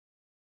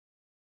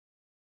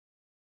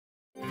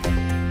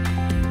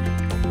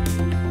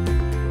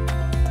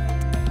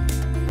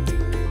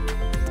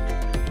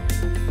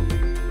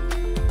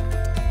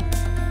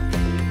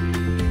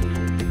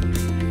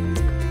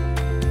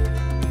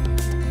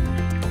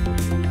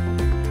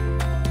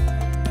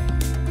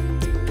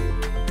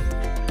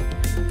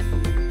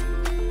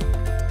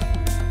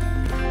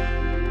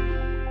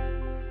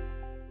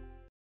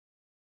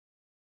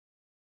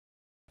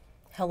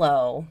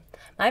Hello.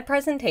 My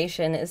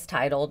presentation is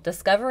titled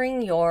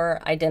Discovering Your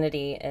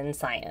Identity in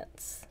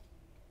Science.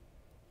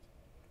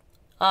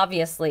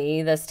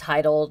 Obviously, this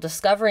title,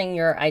 Discovering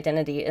Your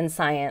Identity in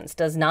Science,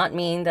 does not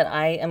mean that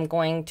I am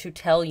going to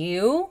tell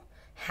you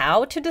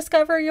how to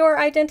discover your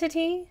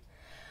identity,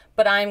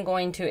 but I'm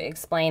going to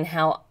explain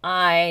how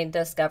I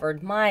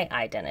discovered my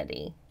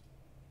identity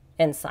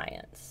in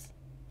science.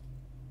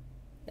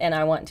 And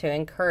I want to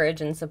encourage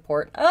and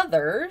support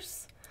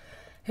others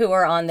who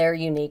are on their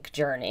unique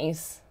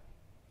journeys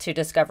to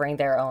discovering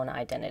their own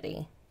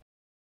identity.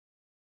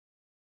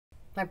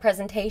 My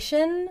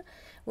presentation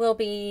will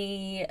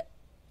be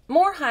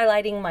more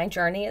highlighting my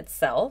journey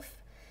itself,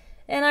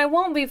 and I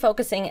won't be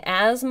focusing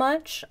as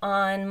much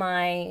on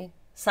my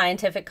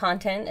scientific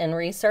content and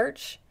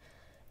research.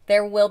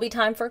 There will be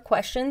time for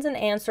questions and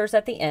answers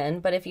at the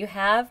end, but if you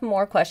have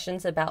more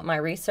questions about my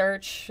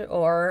research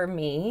or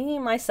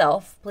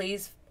myself,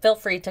 please feel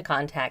free to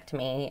contact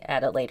me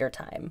at a later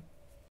time.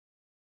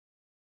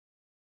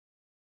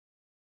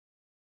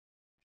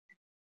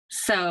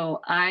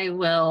 So I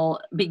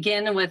will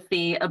begin with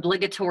the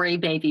obligatory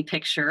baby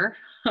picture.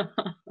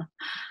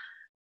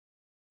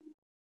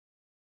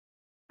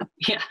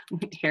 Yeah,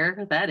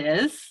 here that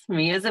is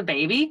me as a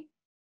baby.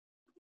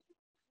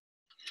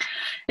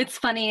 It's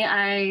funny,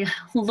 I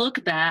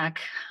look back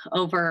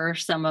over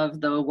some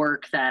of the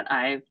work that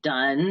I've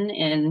done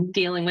in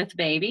dealing with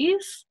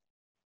babies,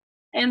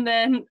 and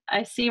then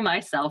I see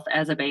myself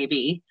as a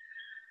baby.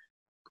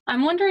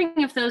 I'm wondering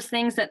if those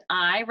things that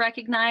I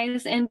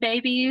recognize in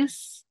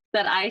babies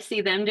that I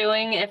see them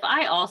doing, if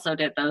I also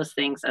did those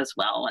things as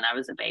well when I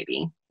was a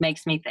baby.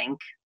 Makes me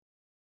think.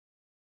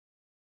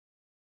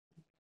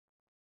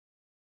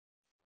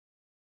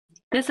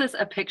 This is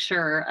a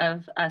picture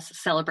of us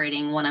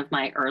celebrating one of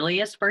my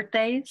earliest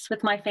birthdays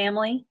with my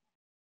family.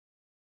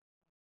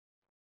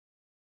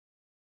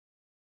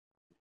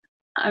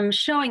 I'm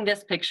showing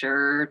this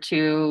picture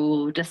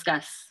to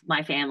discuss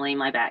my family,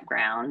 my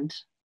background.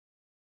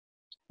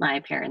 My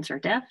parents are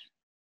deaf.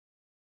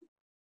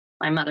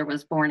 My mother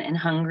was born in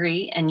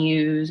Hungary and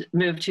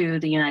moved to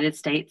the United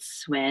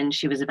States when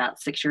she was about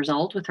 6 years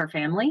old with her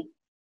family.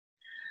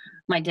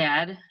 My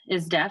dad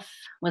is deaf,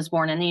 was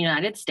born in the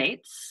United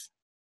States.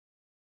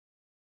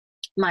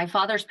 My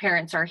father's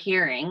parents are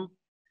hearing,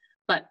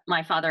 but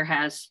my father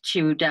has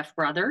two deaf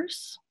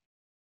brothers.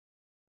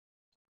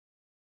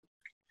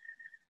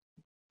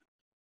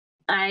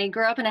 I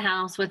grew up in a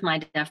house with my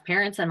deaf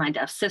parents and my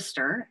deaf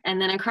sister,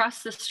 and then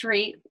across the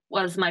street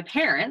was my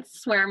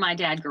parents, where my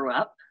dad grew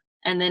up.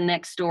 And then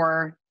next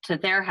door to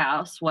their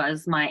house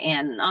was my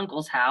aunt and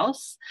uncle's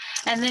house.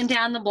 And then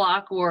down the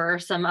block were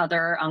some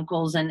other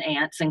uncles and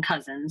aunts and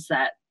cousins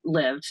that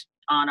lived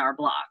on our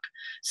block.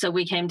 So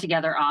we came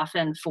together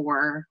often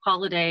for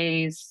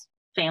holidays,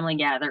 family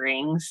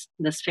gatherings.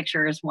 This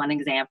picture is one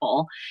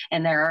example.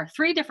 And there are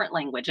three different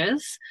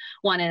languages.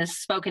 One is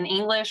spoken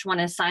English, one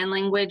is sign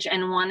language,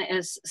 and one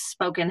is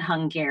spoken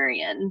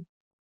Hungarian.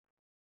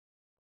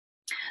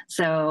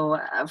 So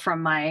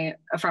from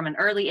an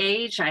early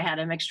age, I had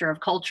a mixture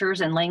of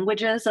cultures and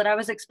languages that I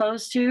was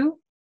exposed to.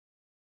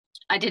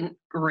 I didn't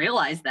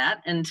realize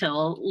that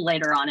until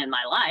later on in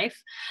my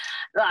life.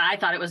 I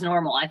thought it was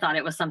normal. I thought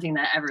it was something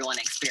that everyone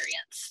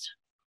experienced.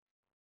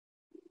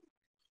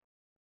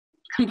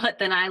 But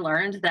then I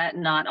learned that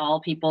not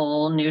all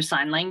people knew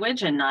sign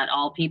language and not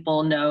all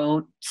people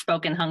know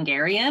spoken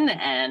Hungarian,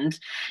 and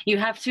you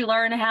have to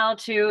learn how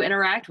to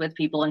interact with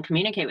people and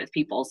communicate with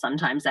people.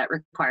 Sometimes that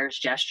requires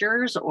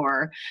gestures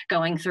or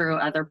going through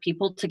other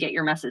people to get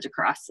your message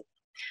across.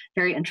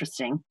 Very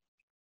interesting.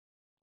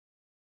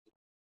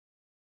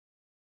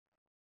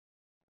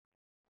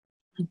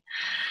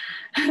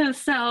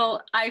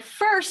 So I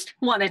first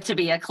wanted to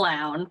be a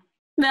clown.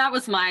 That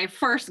was my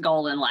first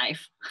goal in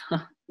life.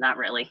 Not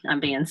really,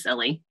 I'm being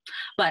silly.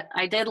 But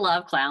I did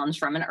love clowns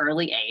from an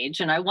early age,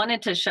 and I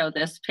wanted to show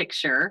this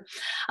picture.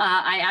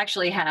 I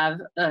actually have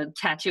a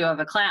tattoo of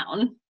a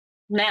clown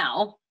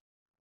now,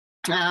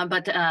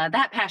 but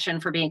that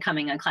passion for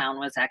becoming a clown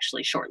was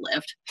actually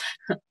short-lived.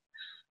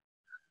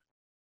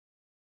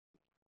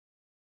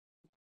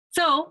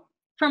 So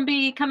from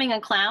becoming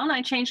a clown,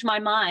 I changed my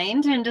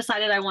mind and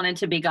decided I wanted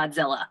to be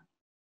Godzilla.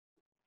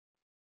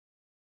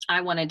 I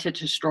wanted to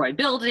destroy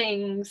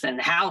buildings and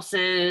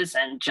houses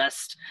and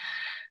just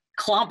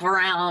clump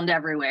around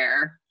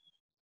everywhere.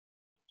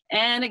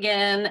 And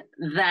again,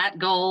 that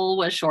goal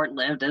was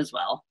short-lived as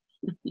well.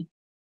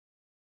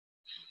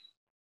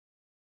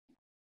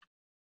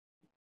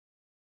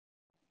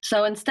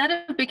 So instead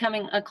of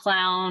becoming a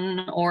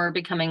clown or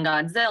becoming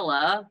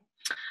Godzilla,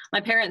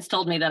 my parents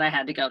told me that I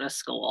had to go to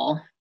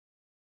school.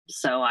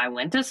 So I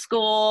went to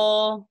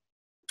school,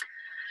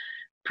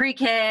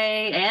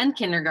 pre-K and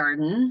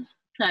kindergarten.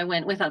 I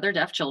went with other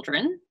deaf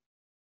children.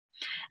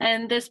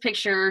 And this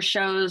picture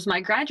shows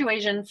my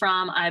graduation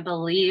from, I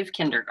believe,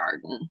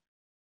 kindergarten.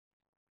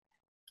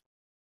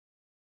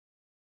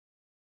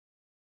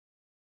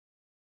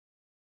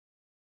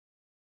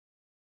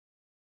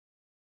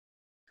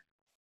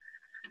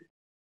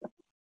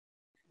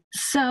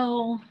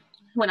 So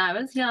when I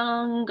was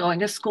young, going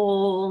to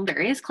school,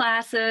 various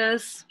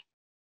classes.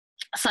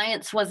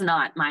 Science was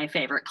not my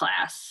favorite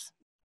class.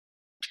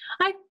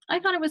 I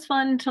thought it was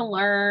fun to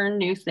learn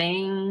new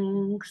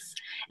things.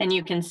 And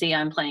you can see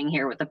I'm playing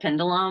here with the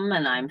pendulum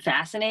and I'm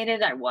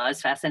fascinated. I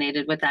was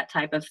fascinated with that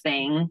type of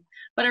thing,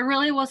 but I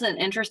really wasn't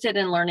interested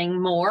in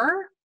learning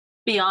more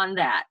beyond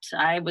that.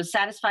 I was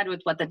satisfied with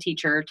what the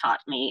teacher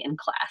taught me in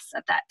class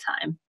at that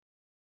time.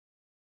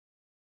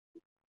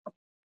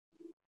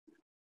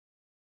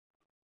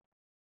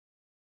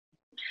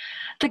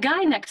 The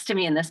guy next to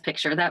me in this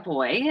picture, that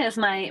boy, is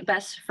my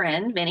best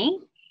friend, Vinny.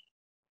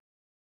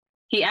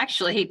 He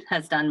actually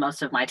has done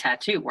most of my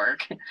tattoo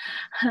work.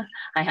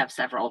 I have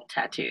several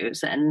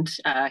tattoos, and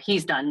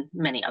he's done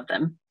many of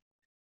them.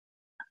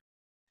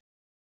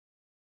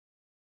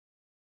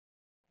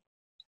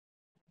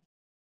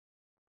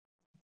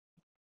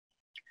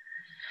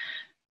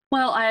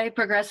 Well, I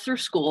progressed through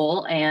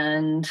school,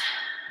 and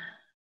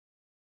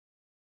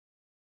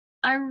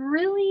I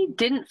really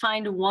didn't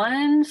find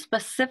one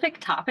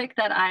specific topic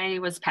that I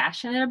was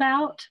passionate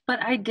about,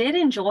 but I did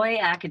enjoy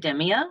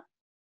academia.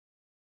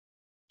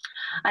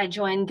 I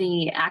joined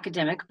the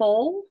academic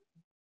bowl.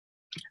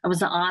 I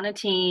was on a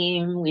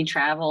team. We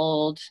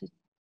traveled,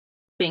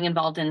 being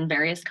involved in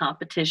various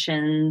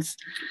competitions.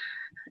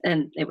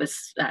 And it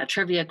was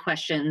trivia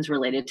questions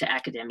related to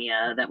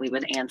academia that we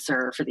would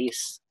answer for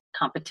these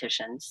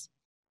competitions.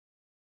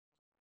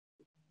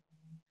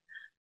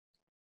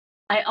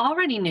 I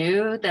already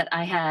knew that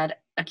I had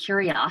a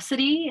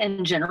curiosity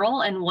in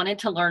general and wanted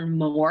to learn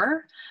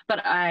more,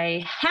 but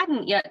I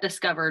hadn't yet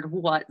discovered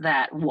what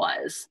that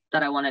was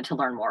that I wanted to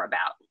learn more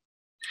about.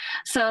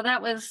 So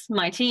that was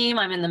my team.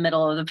 I'm in the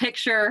middle of the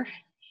picture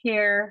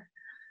here.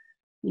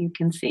 You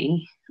can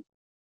see.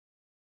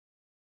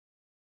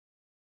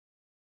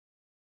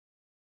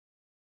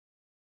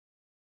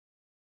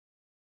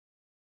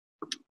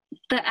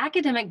 The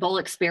academic bowl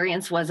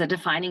experience was a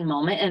defining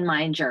moment in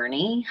my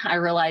journey. I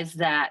realized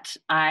that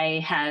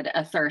I had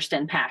a thirst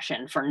and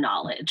passion for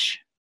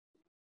knowledge.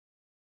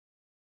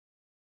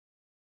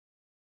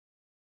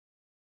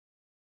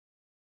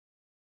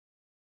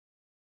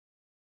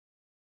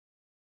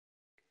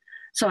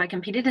 So I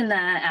competed in the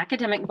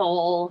academic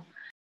bowl.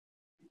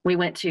 We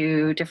went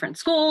to different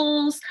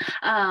schools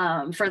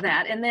for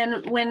that. And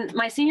then when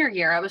my senior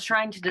year, I was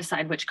trying to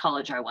decide which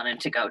college I wanted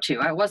to go to.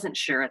 I wasn't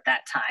sure at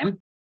that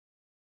time.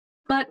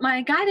 But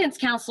my guidance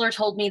counselor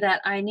told me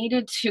that I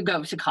needed to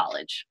go to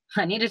college.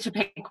 I needed to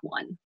pick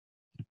one.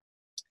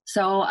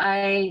 So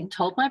I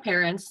told my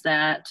parents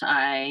that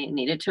I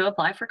needed to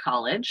apply for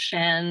college,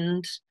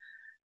 and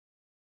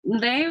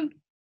they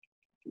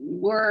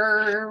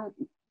were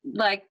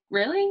like,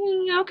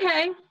 really?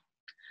 Okay.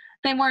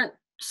 They weren't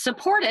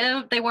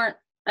supportive, they weren't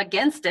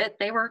against it,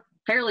 they were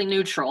fairly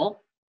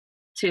neutral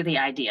to the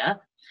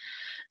idea.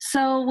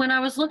 So when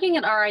I was looking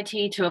at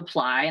RIT to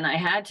apply and I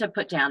had to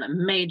put down a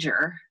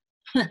major,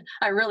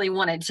 I really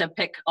wanted to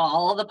pick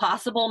all the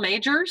possible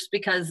majors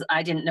because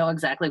I didn't know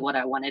exactly what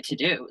I wanted to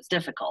do. It was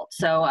difficult.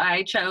 So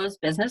I chose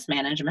business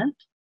management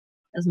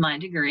as my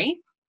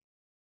degree.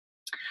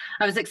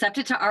 I was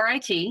accepted to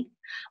RIT,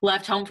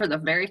 left home for the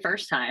very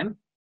first time.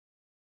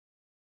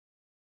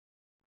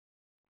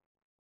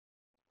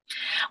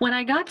 When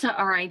I got to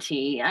RIT,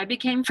 I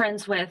became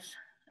friends with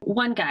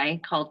one guy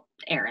called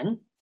Aaron.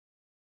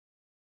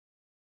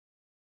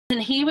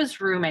 And he was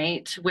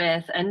roommate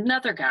with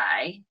another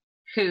guy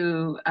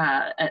who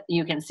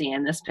you can see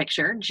in this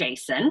picture,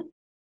 Jason.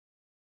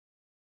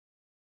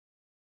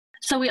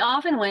 So we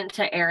often went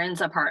to Aaron's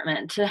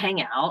apartment to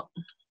hang out,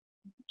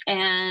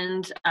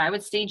 and I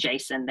would see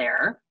Jason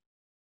there.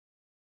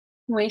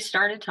 We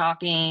started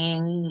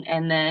talking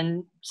and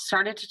then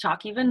started to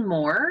talk even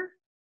more.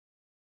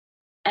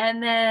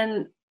 And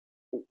then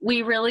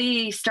we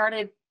really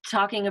started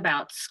talking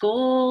about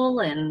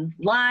school and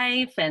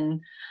life,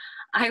 and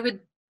I would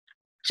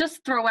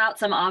just throw out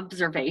some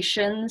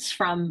observations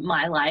from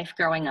my life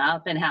growing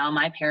up and how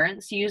my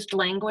parents used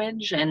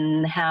language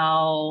and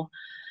how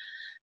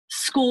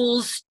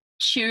schools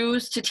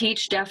choose to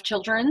teach deaf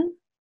children.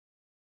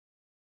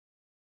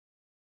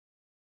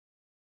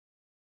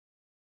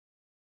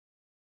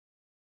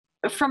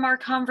 From our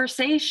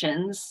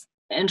conversations,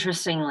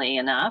 interestingly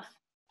enough,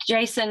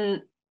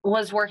 Jason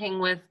was working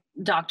with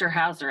Dr.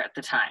 Hauser at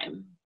the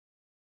time.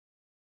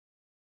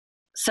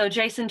 So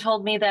Jason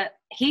told me that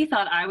he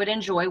thought I would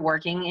enjoy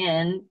working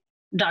in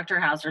Dr.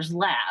 Hauser's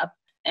lab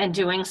and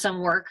doing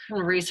some work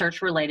and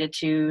research related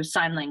to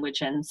sign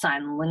language and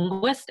sign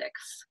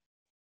linguistics.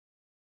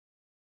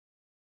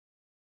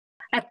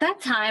 At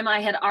that time,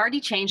 I had already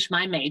changed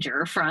my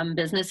major from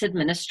business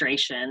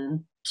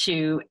administration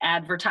to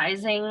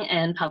advertising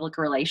and public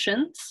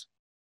relations.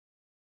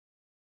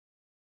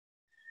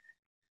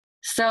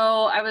 So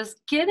I was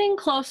getting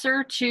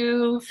closer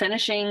to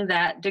finishing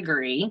that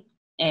degree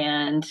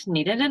and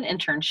needed an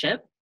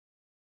internship.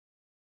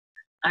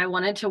 I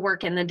wanted to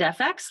work in the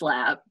DeafX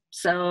lab.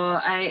 So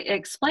I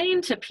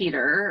explained to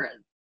Peter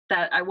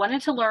that I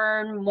wanted to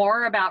learn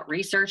more about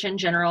research in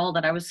general,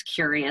 that I was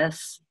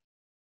curious.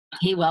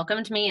 He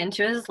welcomed me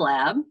into his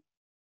lab.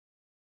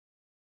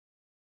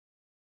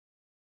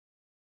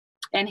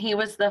 And he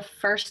was the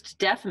first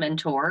deaf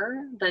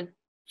mentor, the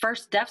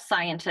first deaf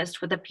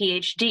scientist with a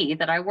PhD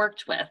that I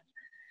worked with.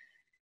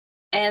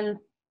 And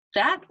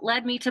that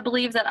led me to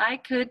believe that I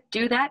could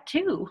do that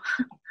too.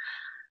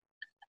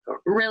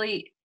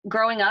 Really,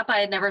 growing up, I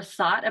had never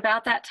thought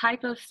about that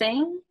type of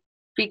thing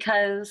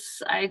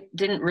because I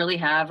didn't really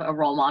have a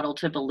role model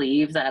to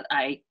believe that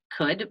I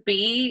could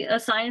be a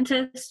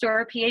scientist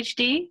or a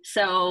PhD.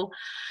 So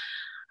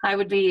I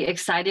would be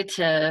excited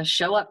to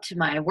show up to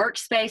my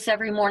workspace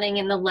every morning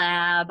in the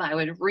lab. I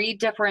would read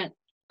different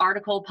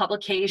article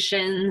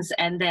publications,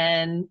 and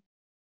then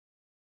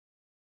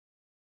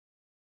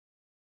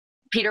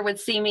Peter would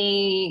see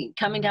me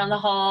coming down the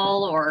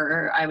hall,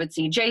 or I would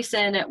see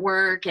Jason at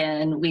work,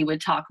 and we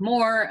would talk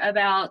more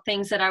about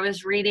things that I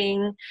was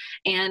reading.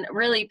 And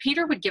really,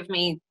 Peter would give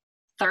me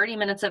 30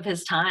 minutes of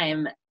his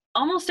time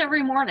almost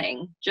every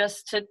morning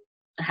just to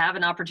have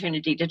an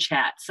opportunity to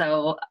chat.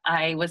 So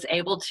I was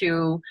able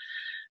to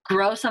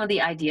grow some of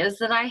the ideas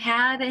that I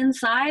had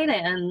inside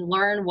and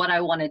learn what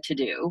I wanted to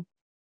do.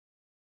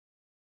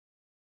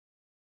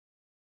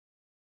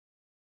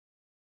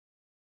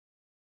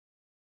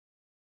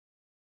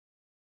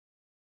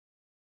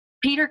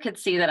 Peter could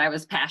see that I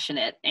was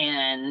passionate,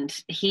 and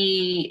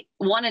he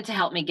wanted to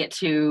help me get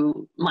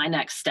to my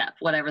next step,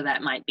 whatever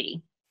that might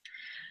be.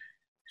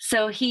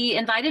 So he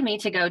invited me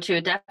to go to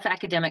a deaf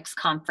academics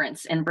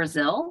conference in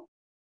Brazil.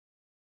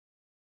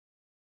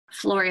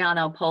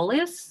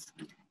 Florianopolis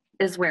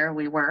is where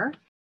we were.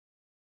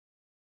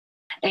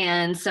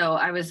 And so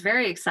I was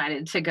very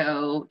excited to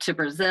go to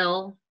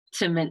Brazil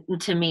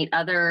to meet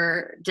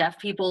other deaf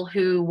people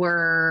who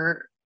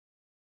were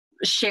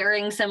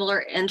sharing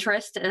similar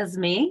interest as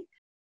me.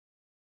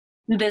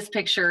 This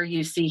picture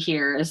you see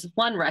here is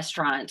one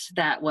restaurant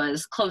that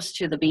was close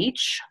to the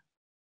beach.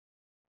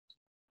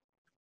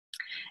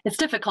 It's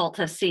difficult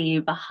to see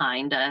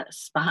behind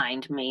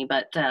me,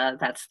 but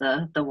that's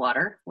the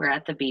water. We're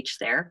at the beach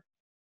there.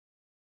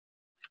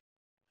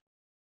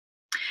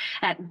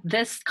 At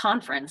this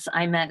conference,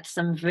 I met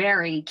some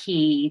very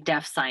key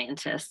deaf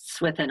scientists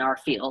within our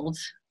field.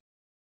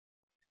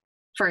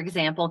 For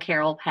example,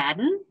 Carol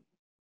Padden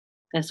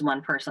is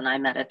one person I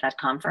met at that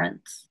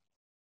conference.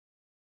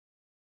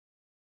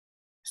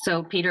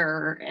 So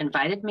Peter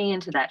invited me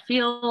into that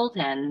field,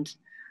 and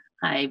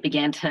I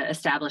began to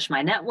establish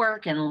my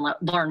network and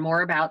learn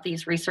more about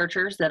these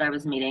researchers that I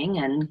was meeting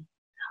and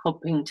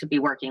hoping to be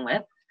working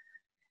with.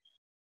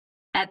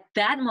 At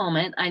that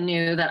moment, I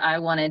knew that I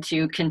wanted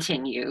to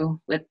continue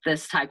with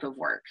this type of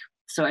work.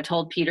 So I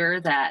told Peter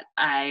that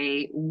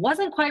I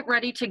wasn't quite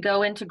ready to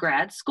go into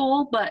grad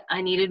school, but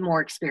I needed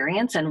more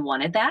experience and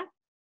wanted that.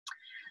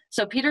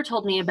 So Peter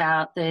told me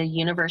about the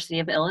University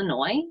of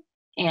Illinois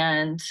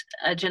and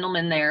a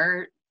gentleman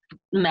there,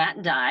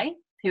 Matt Dye,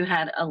 who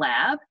had a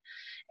lab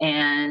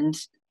and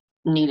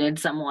needed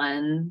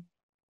someone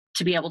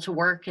to be able to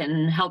work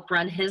and help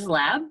run his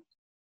lab.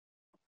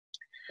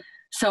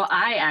 So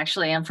I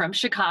actually am from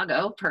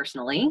Chicago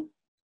personally.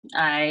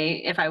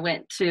 If I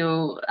went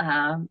to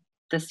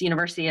this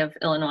University of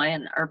Illinois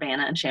in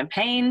Urbana and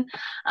Champaign,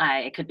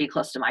 I could be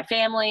close to my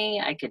family.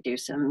 I could do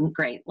some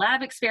great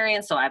lab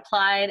experience. So I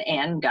applied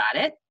and got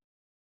it.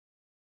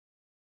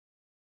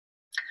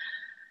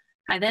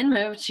 I then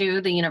moved to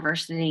the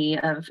University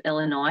of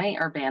Illinois,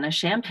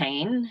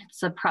 Urbana-Champaign.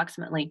 It's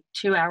approximately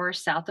 2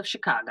 hours south of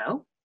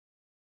Chicago.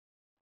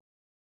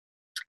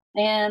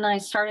 And I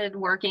started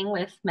working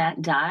with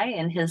Matt Dye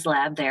in his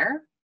lab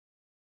there.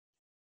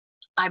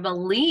 I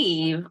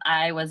believe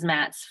I was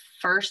Matt's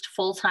first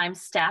full-time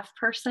staff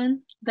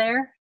person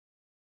there.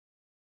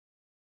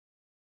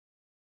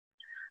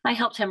 I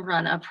helped him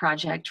run a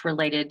project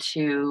related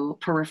to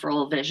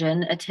peripheral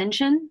vision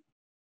attention.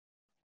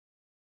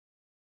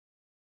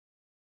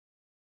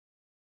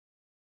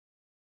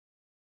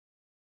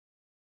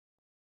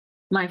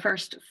 My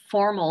first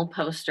formal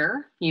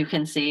poster, you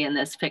can see in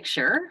this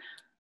picture,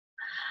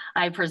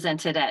 I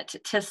presented at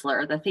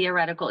TISLR, the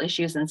Theoretical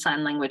Issues in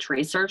Sign Language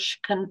Research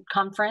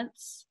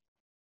Conference.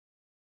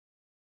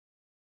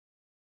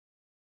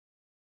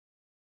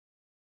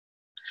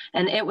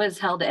 And it was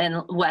held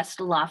in West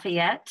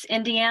Lafayette,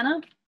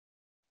 Indiana,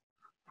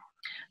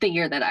 the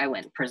year that I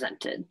went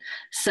presented.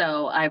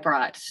 So I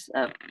brought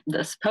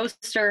this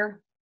poster.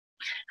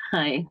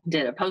 I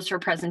did a poster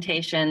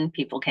presentation.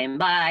 People came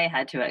by,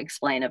 had to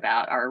explain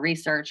about our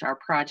research, our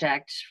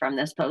project from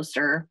this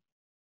poster.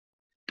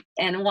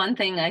 And one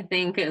thing I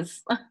think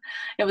is,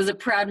 it was a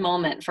proud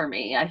moment for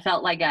me. I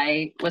felt like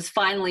I was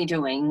finally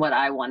doing what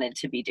I wanted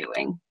to be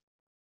doing.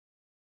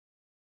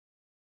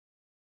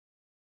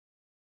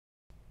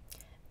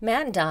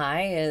 Matt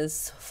Dye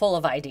is full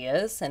of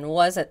ideas and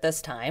was at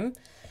this time.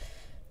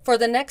 For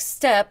the next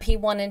step, he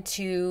wanted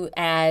to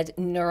add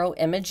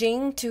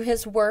neuroimaging to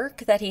his work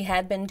that he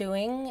had been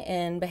doing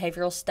in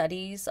behavioral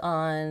studies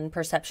on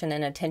perception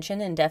and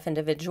attention in deaf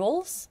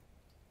individuals.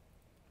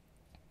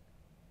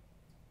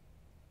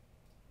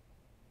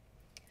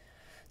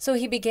 So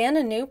he began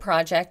a new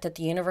project at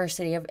the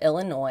University of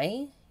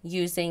Illinois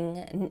using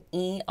an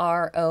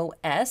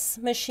EROS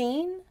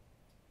machine.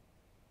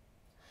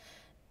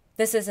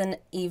 This is an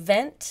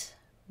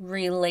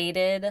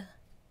event-related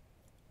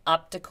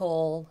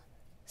optical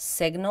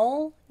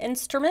signal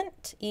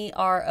instrument,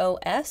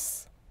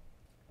 EROS.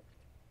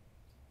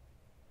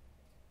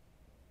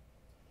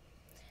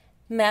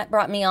 Matt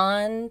brought me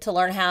on to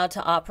learn how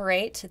to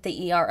operate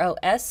the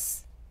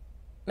EROS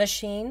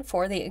machine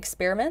for the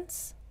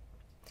experiments.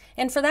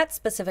 And for that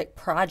specific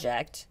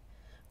project,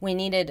 we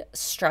needed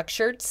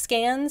structured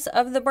scans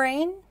of the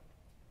brain.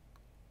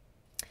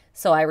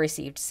 So I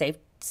received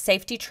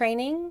safety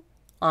training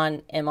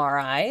on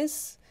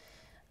MRIs,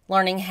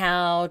 learning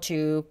how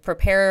to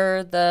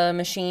prepare the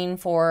machine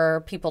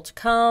for people to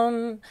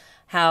come,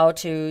 how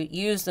to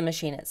use the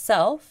machine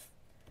itself.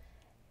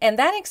 And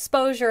that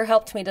exposure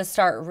helped me to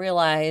start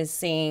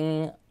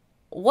realizing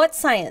what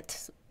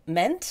science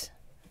meant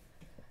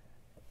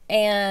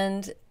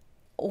and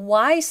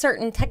why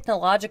certain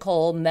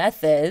technological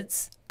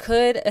methods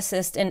could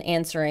assist in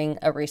answering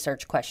a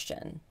research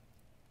question.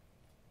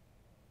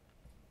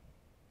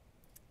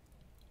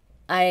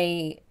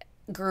 I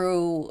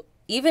grew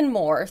even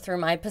more through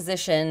my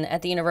position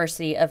at the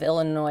University of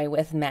Illinois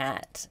with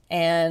Matt.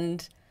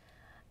 And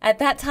at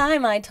that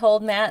time, I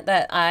told Matt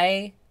that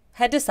I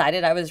had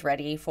decided I was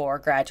ready for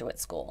graduate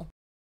school.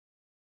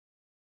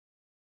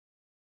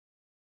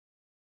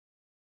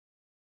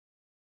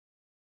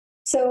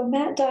 So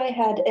Matt Dye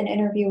had an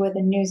interview with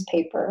a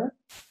newspaper,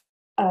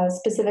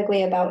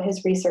 specifically about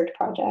his research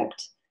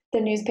project. The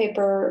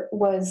newspaper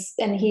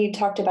and he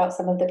talked about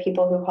some of the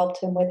people who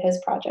helped him with his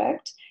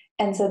project.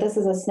 And so this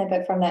is a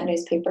snippet from that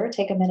newspaper.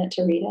 Take a minute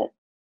to read it.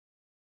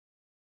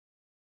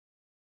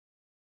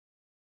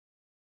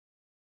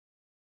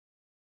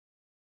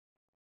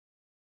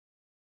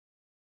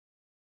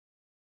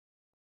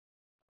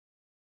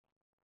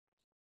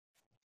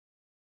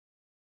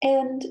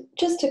 And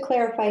just to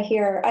clarify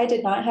here, I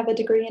did not have a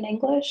degree in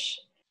English.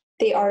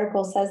 The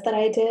article says that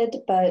I did,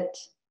 but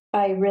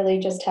I really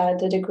just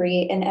had a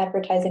degree in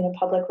advertising and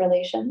public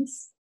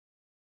relations.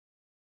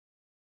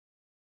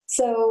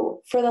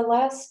 So for the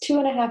last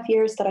 2.5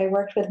 years that I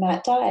worked with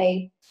Matt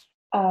Dye,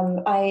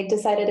 I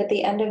decided at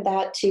the end of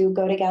that to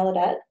go to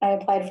Gallaudet. I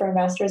applied for a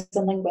master's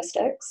in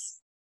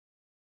linguistics.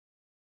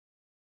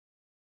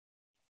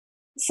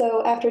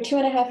 So after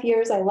 2.5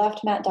 years, I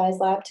left Matt Dye's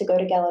lab to go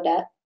to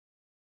Gallaudet.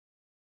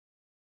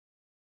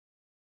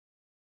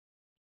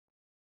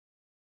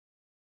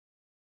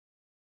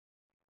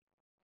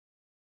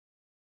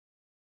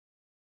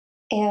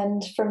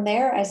 And from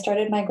there, I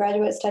started my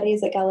graduate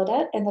studies at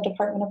Gallaudet in the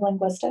Department of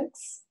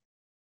Linguistics.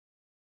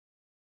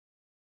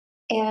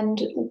 And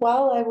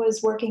while I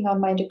was working on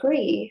my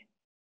degree,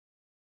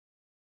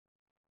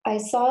 I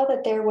saw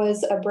that there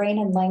was a brain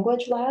and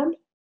language lab,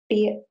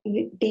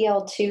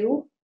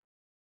 BL2,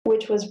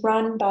 which was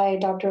run by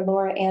Dr.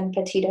 Laura Ann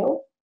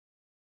Petito.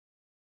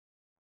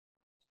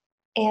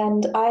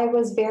 And I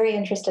was very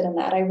interested in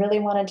that. I really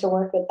wanted to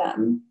work with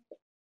them.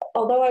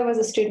 Although I was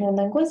a student in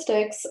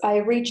linguistics, I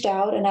reached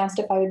out and asked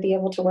if I would be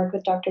able to work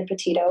with Dr.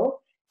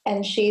 Petito,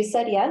 and she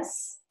said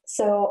yes.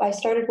 So I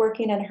started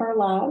working in her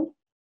lab,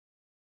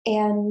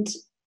 and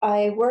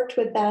I worked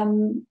with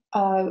them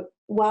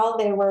while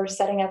they were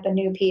setting up a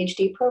new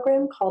Ph.D.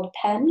 program called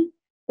PEN,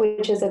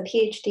 which is a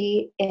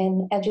Ph.D.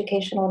 in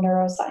educational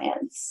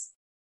neuroscience.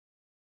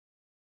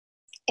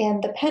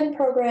 And the PEN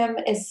program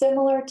is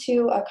similar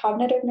to a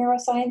cognitive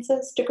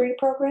neurosciences degree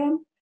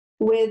program,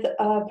 with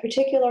a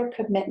particular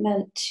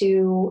commitment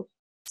to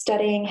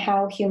studying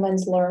how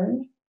humans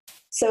learn.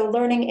 So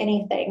learning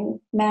anything,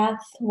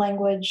 math,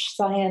 language,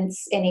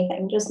 science,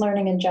 anything, just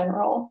learning in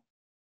general.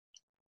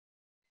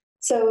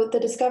 So the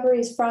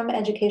discoveries from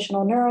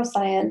educational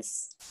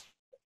neuroscience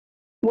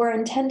were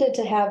intended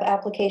to have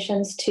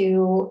applications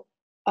to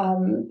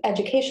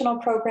educational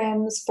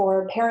programs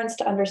for parents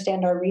to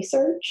understand our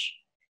research,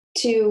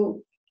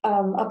 to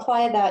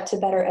apply that to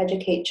better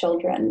educate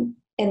children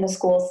in the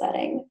school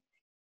setting,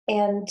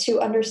 and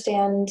to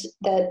understand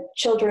that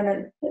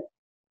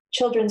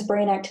children's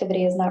brain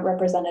activity is not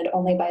represented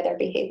only by their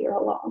behavior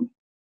alone.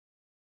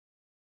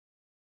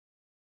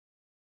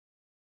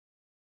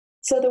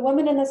 So the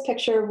woman in this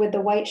picture with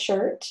the white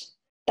shirt,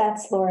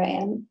 that's Laura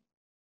Ann.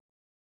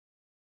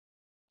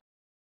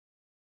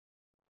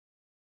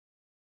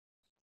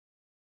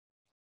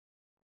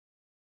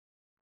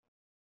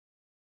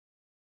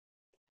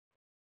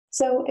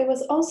 So it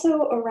was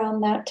also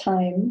around that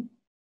time,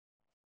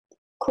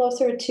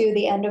 closer to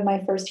the end of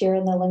my first year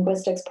in the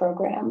linguistics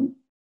program.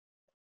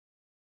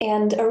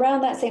 And around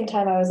that same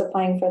time, I was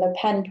applying for the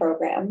PEN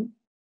program.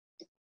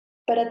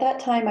 But at that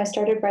time, I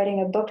started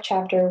writing a book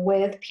chapter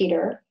with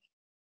Peter,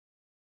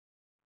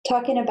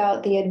 talking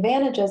about the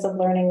advantages of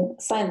learning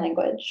sign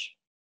language.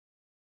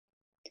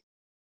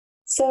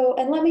 So,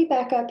 and let me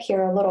back up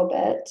here a little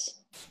bit.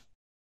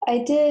 I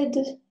did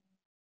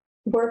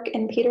work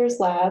in Peter's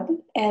lab,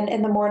 and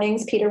in the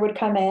mornings, Peter would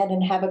come in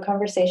and have a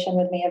conversation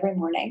with me every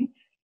morning.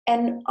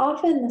 And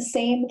often the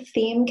same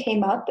theme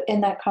came up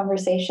in that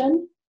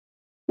conversation,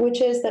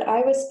 which is that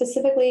I was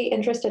specifically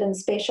interested in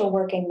spatial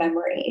working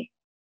memory.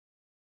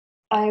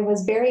 I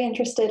was very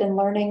interested in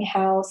learning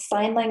how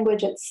sign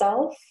language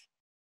itself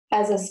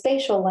as a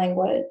spatial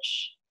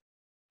language,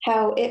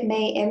 how it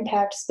may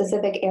impact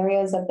specific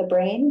areas of the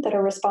brain that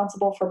are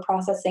responsible for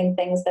processing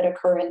things that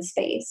occur in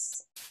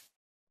space.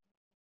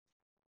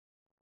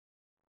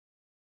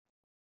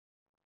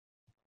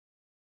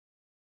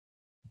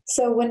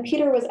 So when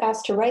Peter was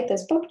asked to write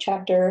this book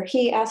chapter,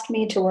 he asked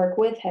me to work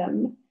with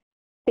him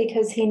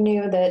because he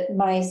knew that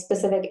my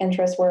specific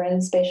interests were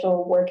in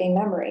spatial working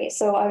memory.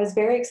 So I was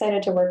very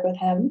excited to work with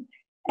him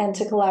and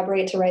to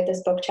collaborate to write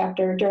this book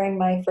chapter during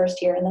my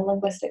first year in the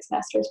Linguistics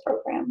Master's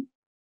program.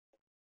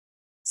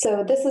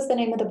 So this is the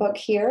name of the book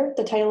here.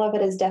 The title of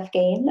it is Deaf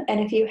Gain. And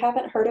if you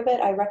haven't heard of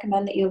it, I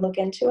recommend that you look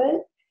into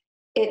it.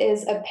 It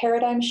is a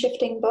paradigm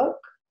shifting book.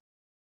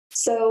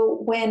 So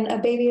when a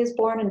baby is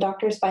born and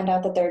doctors find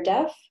out that they're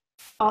deaf,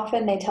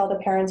 often they tell the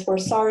parents, "We're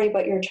sorry,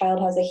 but your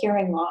child has a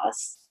hearing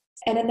loss."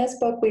 And in this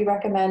book, we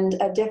recommend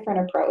a different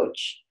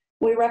approach.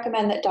 We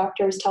recommend that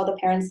doctors tell the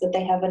parents that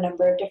they have a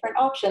number of different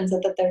options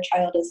and that their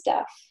child is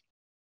deaf.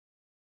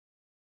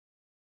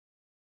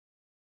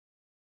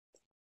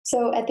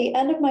 So at the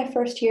end of my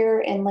first year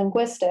in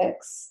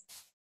linguistics,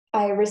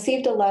 I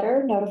received a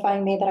letter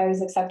notifying me that I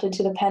was accepted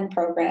to the Penn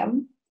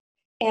program.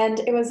 And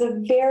it was a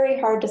very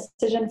hard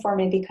decision for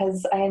me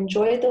because I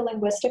enjoyed the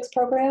linguistics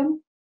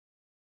program,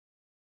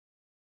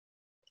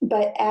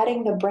 but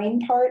adding the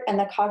brain part and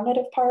the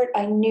cognitive part,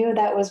 I knew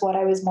that was what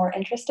I was more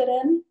interested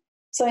in.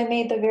 So I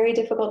made the very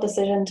difficult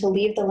decision to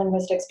leave the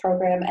linguistics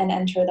program and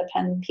enter the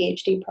Penn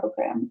Ph.D.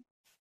 program.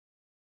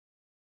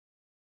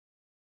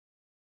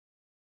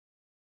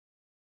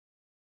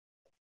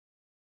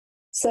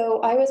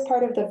 So I was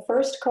part of the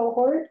first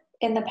cohort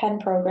in the Penn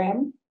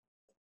program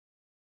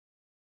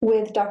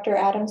with Dr.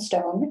 Adam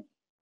Stone,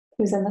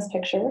 who's in this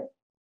picture.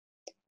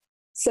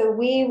 So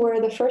we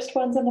were the first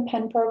ones in the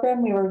Penn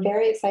program. We were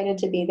very excited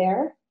to be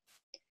there.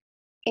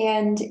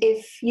 And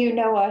if you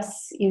know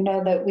us, you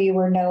know that we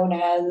were known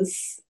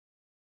as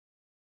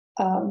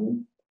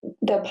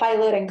the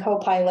pilot and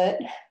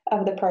co-pilot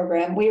of the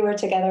program. We were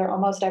together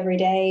almost every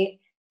day,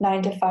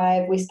 9 to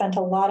 5. We spent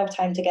a lot of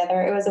time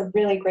together. It was a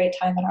really great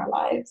time in our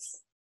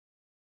lives.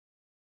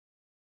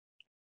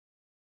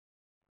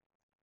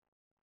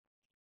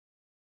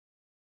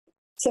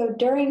 So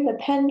during the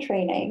Penn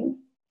training,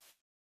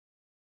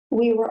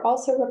 we were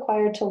also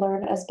required to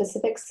learn a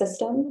specific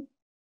system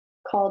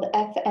called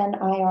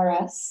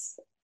FNIRS.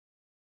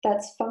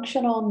 That's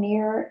Functional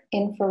Near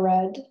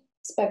Infrared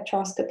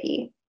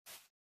Spectroscopy.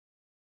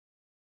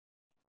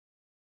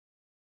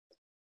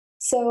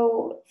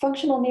 So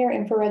functional near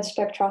infrared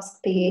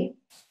spectroscopy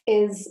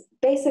is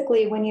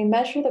basically when you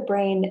measure the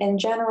brain. In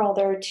general,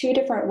 there are two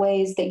different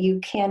ways that you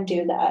can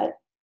do that.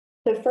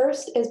 The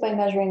first is by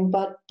measuring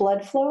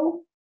blood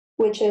flow,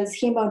 which is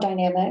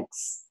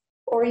hemodynamics,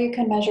 or you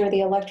can measure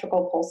the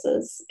electrical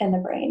pulses in the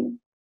brain.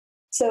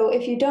 So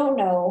if you don't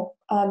know,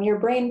 your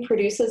brain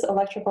produces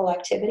electrical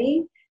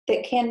activity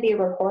that can be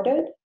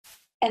recorded,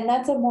 and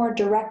that's a more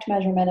direct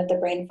measurement of the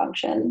brain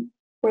function,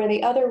 where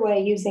the other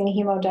way, using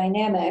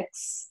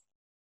hemodynamics,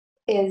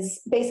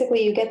 is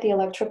basically you get the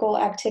electrical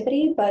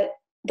activity, but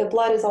the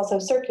blood is also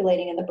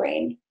circulating in the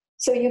brain.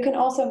 So you can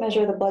also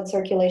measure the blood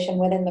circulation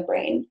within the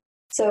brain.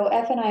 So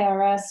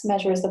FNIRS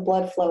measures the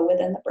blood flow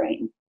within the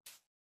brain.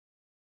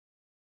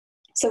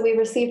 So we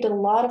received a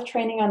lot of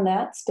training on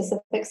that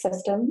specific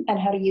system and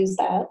how to use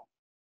that.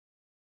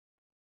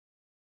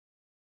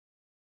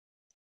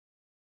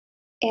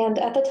 And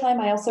at the time,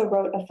 I also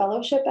wrote a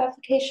fellowship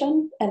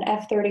application, an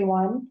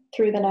F31,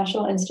 through the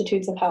National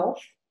Institutes of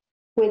Health,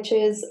 which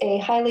is a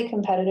highly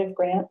competitive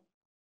grant.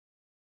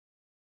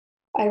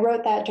 I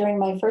wrote that during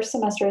my first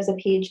semester as a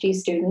PhD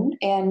student,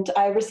 and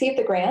I received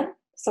the grant.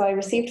 So I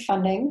received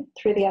funding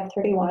through the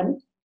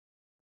F31.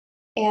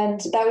 And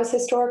that was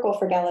historical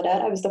for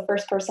Gallaudet. I was the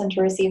first person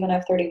to receive an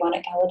F31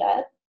 at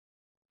Gallaudet.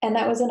 And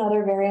that was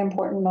another very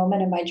important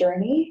moment in my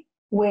journey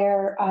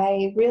where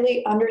I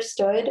really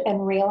understood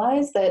and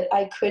realized that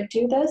I could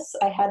do this.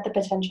 I had the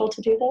potential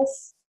to do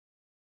this.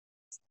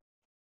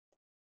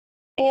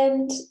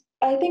 And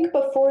I think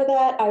before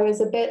that, I was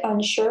a bit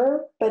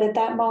unsure, but at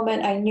that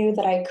moment, I knew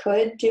that I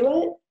could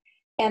do it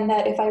and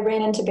that if I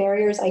ran into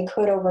barriers, I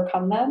could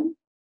overcome them.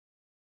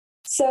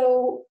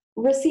 So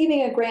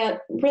receiving a grant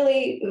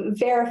really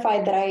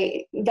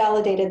validated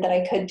that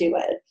I could do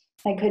it.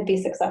 I could be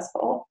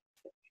successful.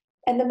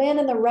 And the man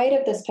on the right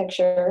of this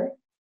picture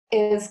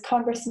is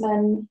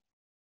Congressman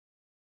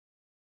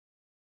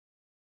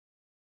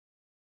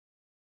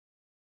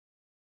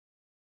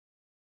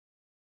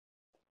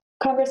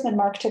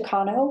Mark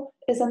Takano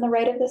is on the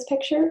right of this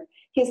picture.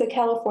 He's a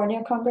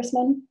California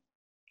congressman.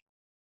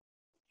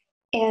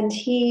 And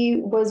he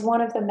was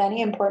one of the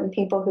many important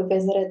people who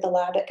visited the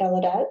lab at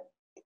Gallaudet.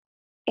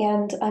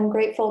 And I'm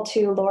grateful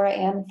to Laura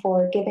Ann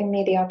for giving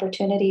me the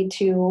opportunity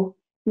to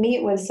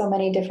meet with so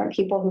many different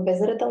people who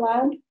visited the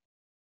lab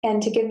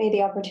and to give me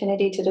the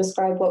opportunity to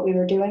describe what we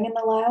were doing in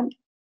the lab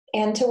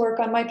and to work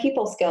on my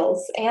people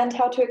skills and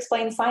how to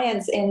explain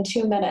science in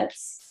 2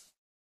 minutes.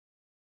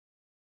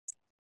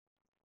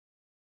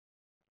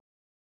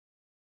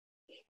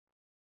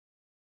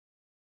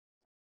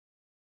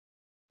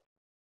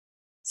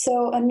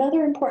 So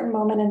another important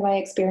moment in my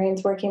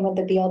experience working with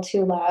the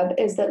BL2 lab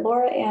is that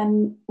Laura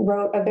Ann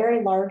wrote a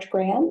very large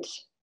grant.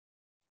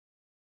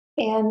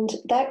 And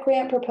that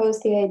grant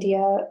proposed the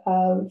idea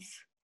of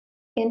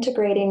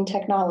integrating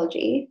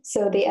technology,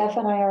 so the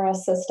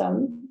FNIRS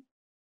system,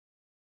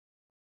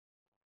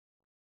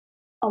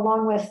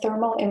 along with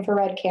thermal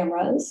infrared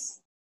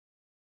cameras,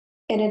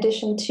 in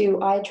addition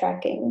to eye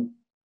tracking.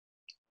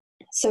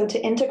 So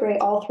to integrate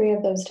all three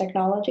of those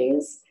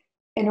technologies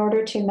in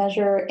order to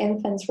measure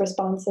infants'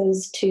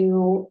 responses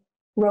to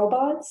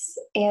robots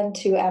and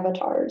to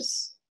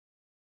avatars,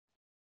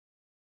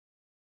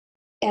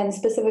 and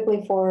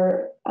specifically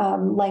for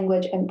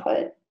language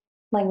input,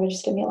 language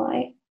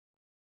stimuli.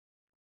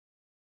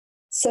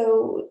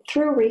 So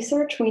through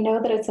research, we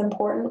know that it's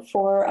important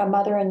for a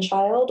mother and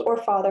child, or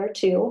father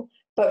too,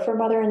 but for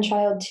mother and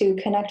child to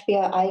connect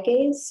via eye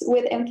gaze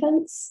with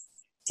infants.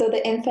 So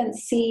the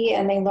infants see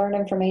and they learn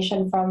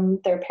information from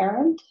their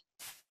parent.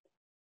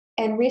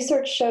 And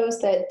research shows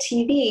that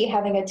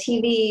having a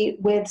TV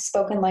with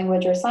spoken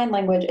language or sign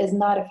language is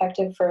not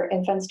effective for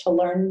infants to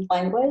learn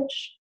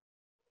language.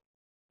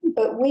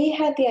 But we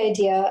had the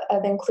idea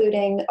of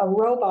including a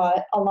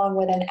robot along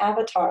with an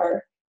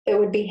avatar that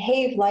would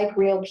behave like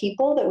real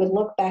people, that would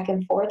look back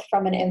and forth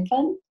from an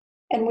infant.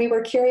 And we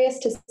were curious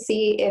to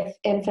see if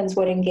infants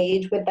would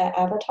engage with that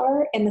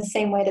avatar in the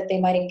same way that they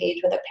might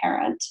engage with a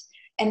parent.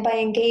 And by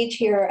engage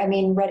here, I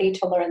mean ready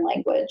to learn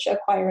language,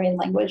 acquiring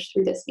language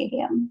through this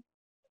medium.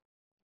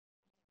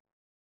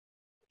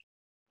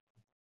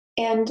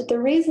 And the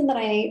reason that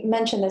I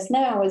mention this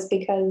now is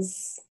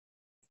because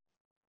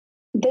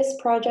this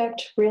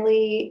project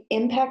really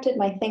impacted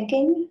my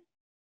thinking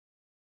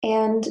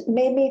and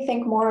made me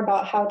think more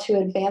about how to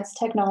advance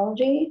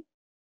technology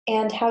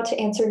and how to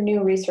answer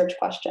new research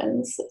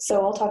questions.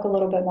 So I'll talk a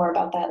little bit more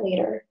about that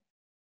later.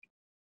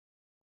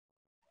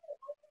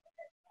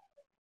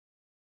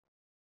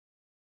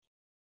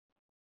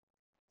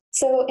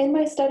 So in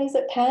my studies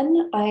at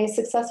Penn, I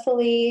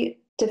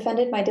successfully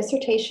defended my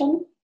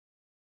dissertation,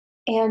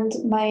 and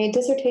my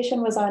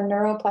dissertation was on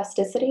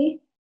neuroplasticity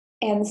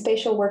and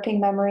spatial working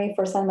memory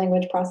for sign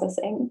language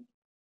processing.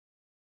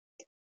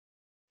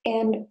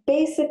 And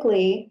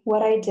basically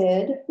what I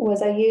did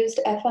was I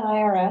used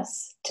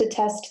FNIRS to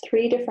test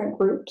 3 different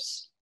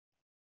groups.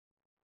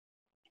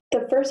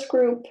 The first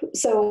group,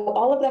 so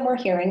all of them were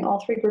hearing,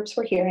 all 3 groups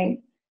were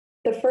hearing.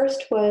 The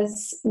first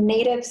was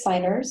native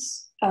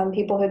signers,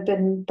 people who had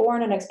been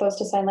born and exposed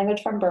to sign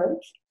language from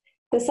birth.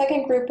 The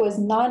second group was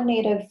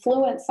non-native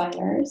fluent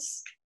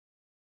signers,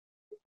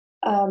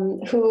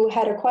 who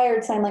had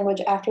acquired sign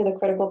language after the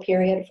critical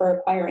period for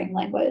acquiring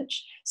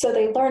language. So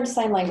they learned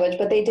sign language,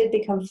 but they did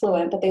become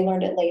fluent, but they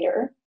learned it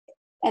later.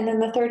 And then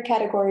the third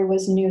category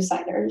was new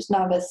signers,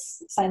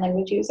 novice sign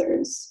language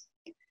users.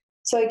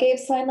 So I gave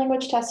sign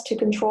language tests to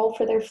control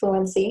for their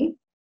fluency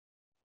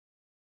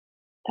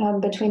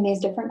between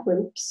these different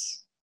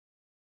groups.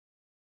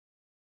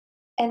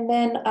 And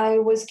then I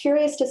was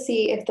curious to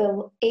see if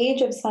the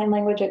age of sign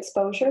language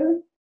exposure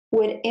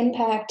would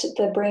impact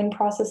the brain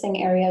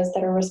processing areas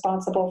that are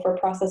responsible for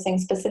processing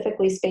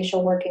specifically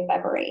spatial working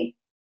memory.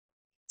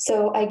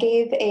 So I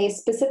gave a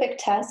specific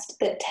test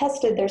that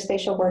tested their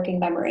spatial working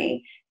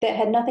memory that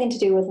had nothing to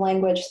do with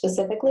language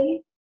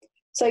specifically.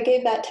 So I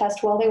gave that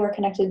test while they were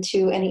connected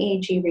to an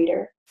EEG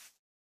reader.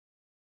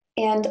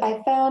 And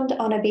I found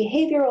on a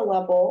behavioral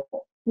level,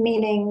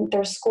 meaning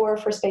their score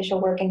for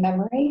spatial working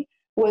memory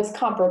was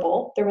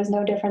comparable. There was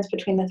no difference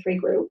between the 3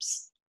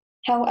 groups.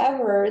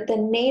 However, the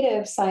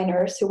native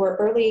signers who were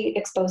early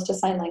exposed to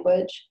sign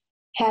language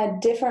had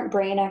different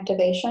brain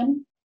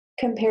activation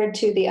compared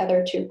to the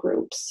other 2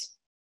 groups.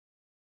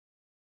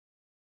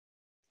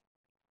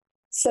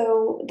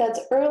 So that's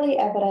early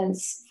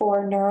evidence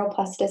for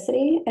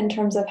neuroplasticity in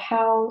terms of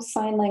how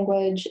sign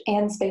language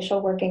and spatial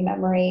working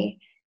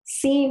memory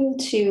seem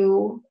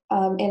to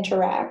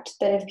interact,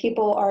 that if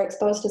people are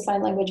exposed to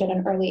sign language at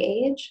an early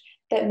age,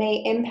 that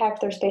may impact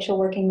their spatial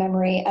working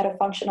memory at a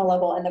functional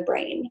level in the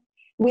brain.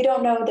 We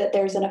don't know that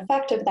there's an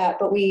effect of that,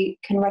 but we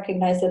can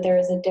recognize that there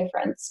is a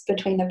difference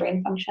between the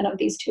brain function of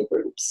these 2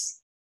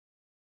 groups.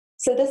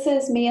 So this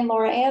is me and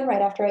Laura Ann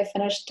right after I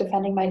finished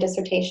defending my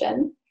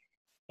dissertation.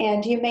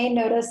 And you may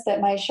notice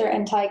that my shirt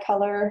and tie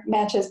color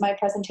matches my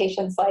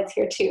presentation slides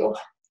here too.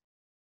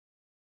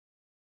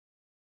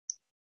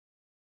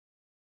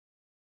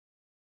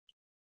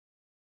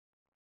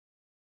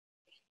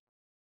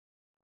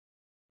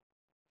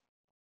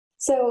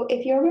 So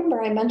if you remember,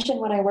 I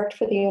mentioned when I worked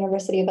for the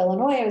University of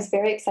Illinois, I was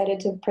very excited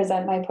to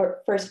present my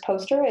first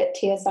poster at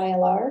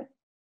TSILR.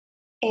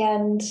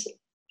 And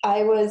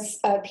I was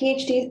a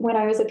PhD, when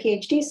I was a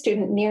PhD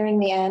student nearing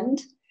the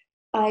end,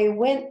 I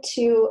went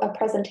to a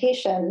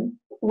presentation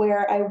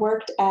where I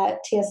worked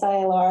at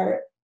TSILR,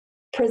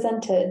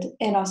 presented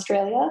in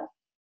Australia.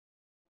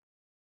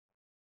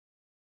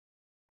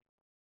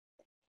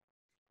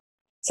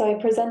 So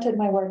I presented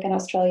my work in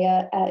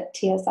Australia at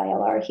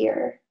TSILR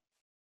here.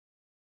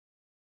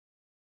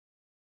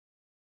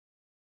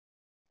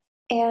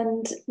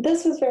 And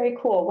this was very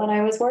cool. When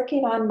I was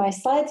working on my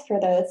slides for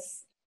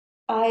this,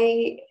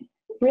 I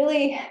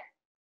really,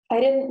 I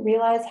didn't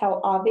realize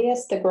how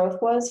obvious the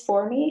growth was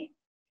for me.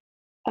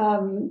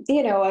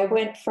 I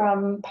went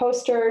from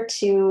poster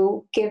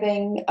to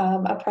giving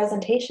a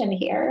presentation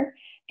here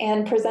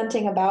and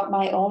presenting about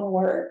my own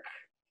work,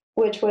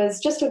 which was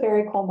just a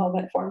very cool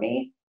moment for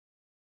me.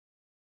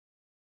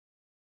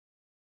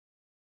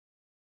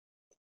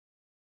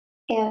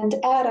 And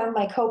Adam,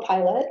 my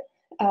co-pilot,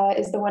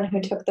 is the one who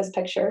took this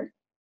picture.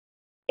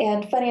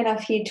 And funny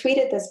enough, he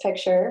tweeted this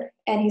picture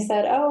and he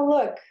said, "Oh,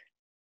 look,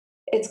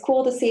 it's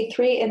cool to see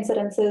 3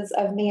 incidences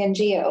of me and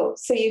Geo.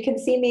 So you can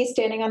see me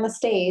standing on the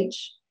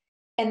stage,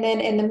 and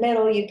then in the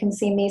middle, you can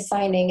see me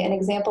signing an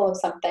example of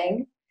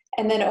something.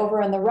 And then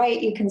over on the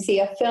right, you can see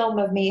a film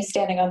of me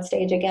standing on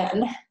stage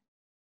again."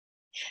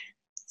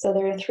 So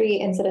there are 3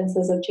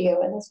 incidences of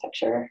Geo in this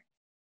picture.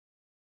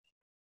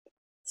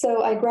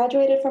 So I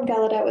graduated from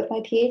Gallaudet with my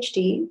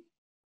PhD,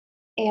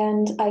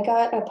 and I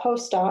got a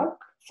postdoc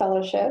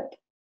fellowship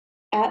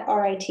at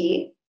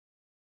RIT.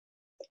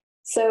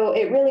 So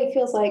it really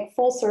feels like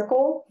full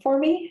circle for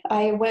me.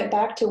 I went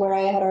back to where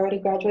I had already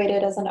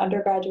graduated as an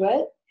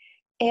undergraduate.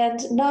 And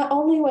not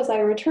only was I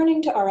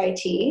returning to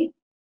RIT,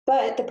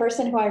 but the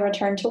person who I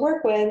returned to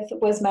work with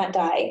was Matt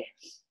Dye.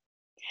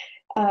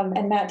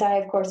 And Matt Dye,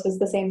 of course, was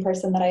the same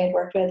person that I had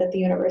worked with at the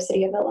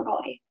University of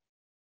Illinois.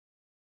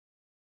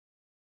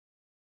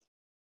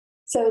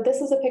 So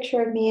this is a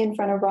picture of me in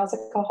front of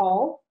Rosica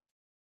Hall,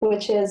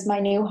 which is my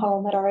new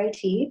home at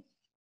RIT.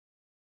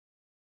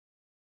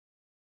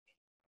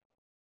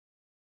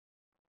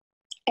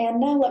 And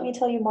now let me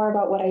tell you more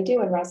about what I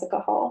do in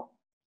Rosica Hall.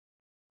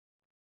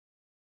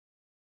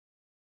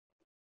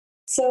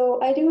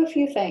 So I do a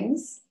few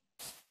things.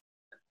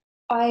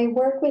 I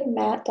work with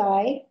Matt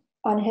Dye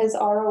on his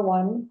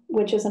R01,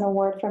 which is an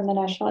award from the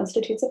National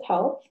Institutes of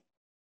Health,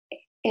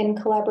 in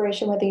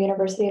collaboration with the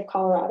University of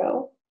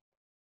Colorado.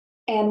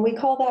 And we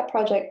call that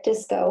project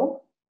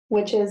DISCO,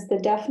 which is the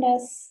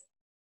Deafness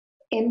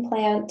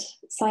Implant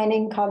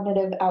Signing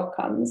Cognitive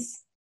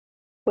Outcomes,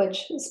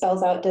 which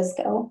spells out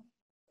DISCO.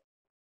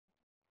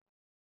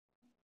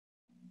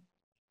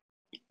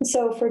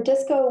 So for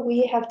DISCO,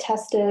 we have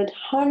tested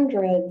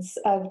hundreds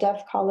of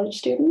deaf college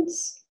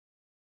students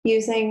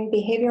using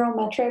behavioral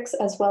metrics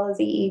as well as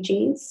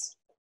EEGs.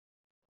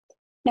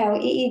 Now,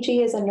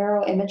 EEG is a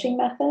neuroimaging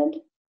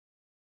method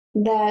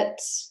that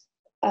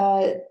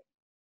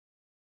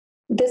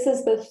this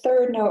is the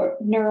 3rd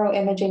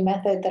neuroimaging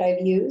method that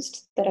I've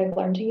used, that I've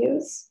learned to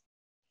use.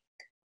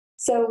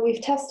 So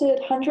we've tested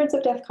hundreds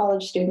of deaf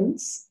college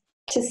students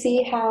to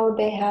see how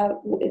they have,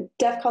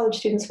 deaf college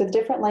students with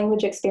different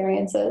language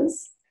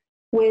experiences,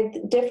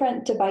 with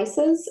different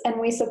devices, and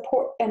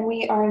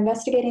we are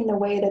investigating the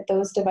way that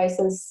those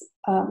devices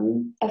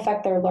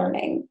affect their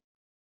learning.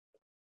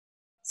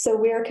 So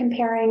we are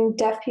comparing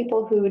deaf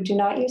people who do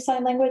not use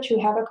sign language,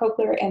 who have a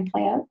cochlear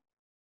implant,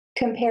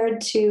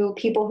 compared to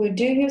people who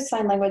do use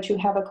sign language who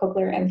have a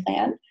cochlear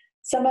implant.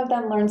 Some of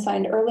them learn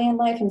sign early in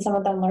life and some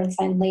of them learn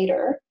sign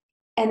later.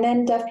 And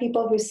then deaf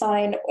people who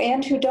sign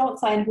and who don't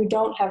sign, who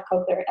don't have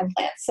cochlear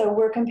implants. So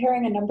we're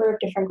comparing a number of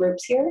different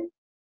groups here.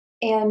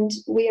 And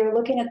we are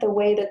looking at the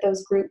way that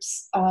those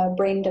groups'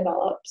 brain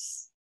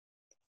develops.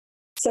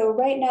 So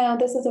right now,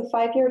 this is a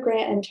 5-year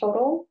grant in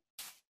total,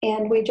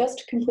 and we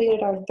just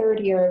completed our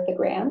 3rd year of the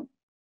grant.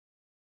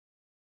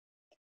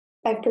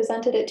 I've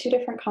presented at 2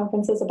 different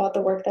conferences about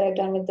the work that I've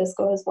done with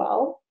DISCO as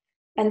well.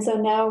 And so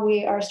now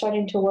we are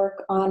starting to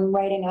work on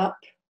writing up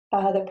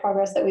the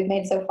progress that we've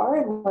made so far,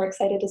 and we're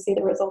excited to see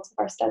the results of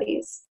our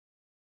studies.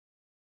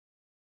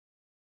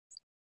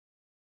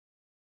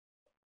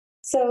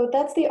 So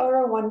that's the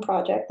R01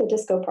 project, the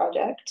DISCO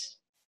project.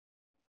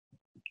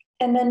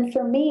 And then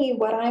for me,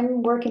 what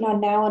I'm working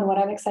on now and what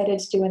I'm excited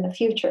to do in the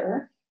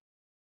future,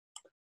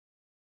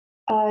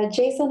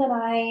 Jason and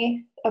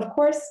I, of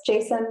course,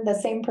 Jason, the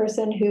same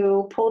person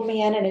who pulled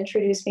me in and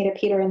introduced me to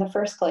Peter in the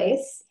first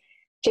place,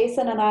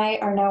 Jason and I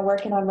are now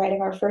working on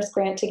writing our first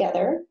grant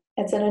together.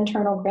 It's an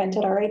internal grant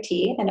at RIT,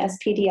 an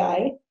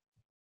SPDI.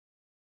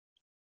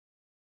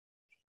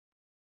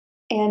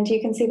 And you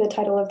can see the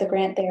title of the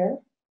grant there,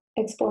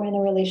 Exploring the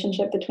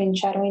Relationship Between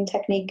Shadowing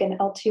Technique and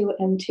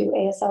L2-M2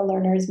 ASL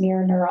Learners'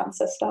 Mirror Neuron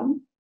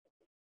System.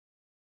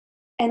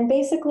 And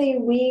basically,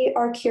 we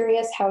are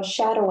curious how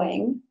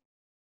shadowing,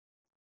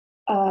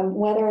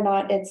 whether or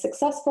not it's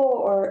successful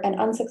or an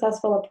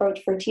unsuccessful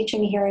approach for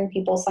teaching hearing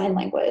people sign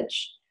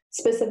language,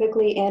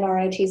 specifically in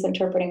RIT's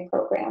interpreting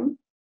program.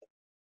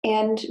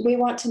 And we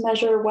want to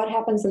measure what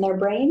happens in their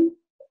brain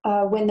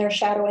when they're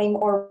shadowing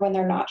or when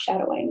they're not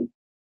shadowing.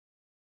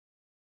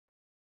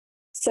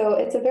 So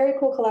it's a very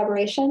cool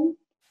collaboration.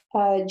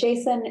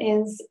 Jason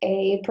is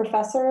a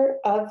professor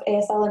of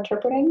ASL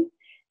interpreting,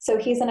 so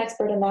he's an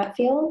expert in that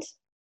field.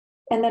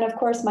 And then, of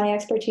course, my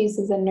expertise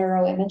is in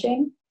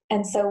neuroimaging.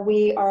 And so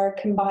we are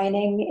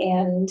combining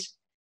and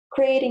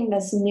creating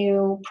this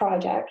new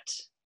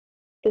project,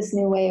 this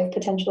new way of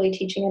potentially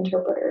teaching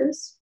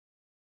interpreters.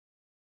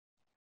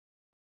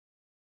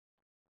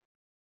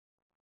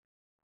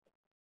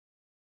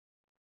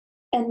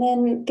 And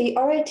then the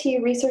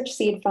RIT Research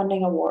Seed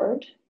Funding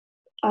Award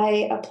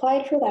I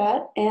applied for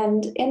that,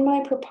 and in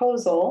my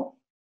proposal,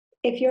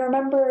 if you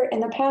remember in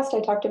the past, I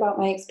talked about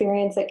my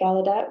experience at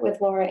Gallaudet with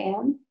Laura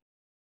Ann.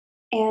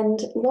 And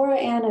Laura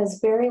Ann is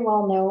very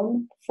well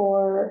known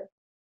for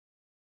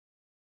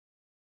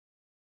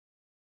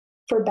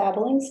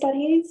babbling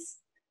studies.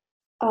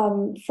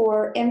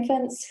 For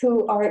infants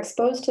who are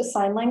exposed to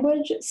sign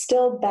language,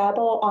 still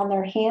babble on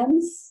their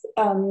hands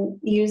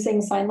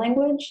using sign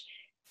language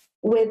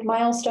with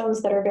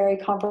milestones that are very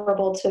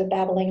comparable to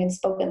babbling in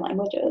spoken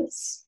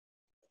languages.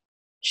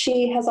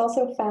 She has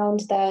also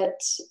found that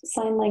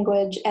sign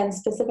language, and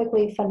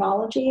specifically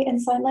phonology in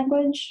sign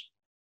language,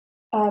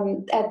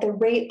 at the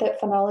rate that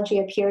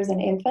phonology appears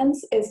in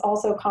infants, is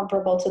also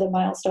comparable to the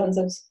milestones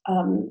of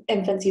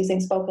infants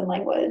using spoken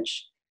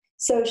language.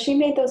 So she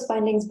made those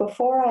findings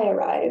before I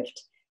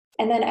arrived.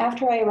 And then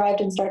after I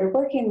arrived and started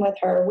working with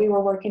her, we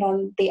were working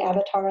on the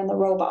avatar and the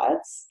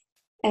robots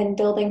and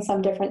building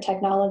some different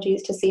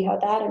technologies to see how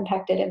that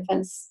impacted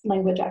infants'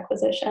 language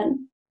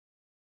acquisition.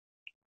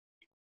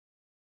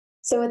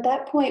 So at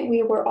that point,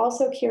 we were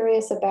also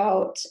curious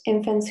about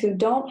infants who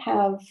don't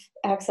have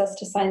access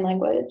to sign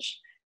language.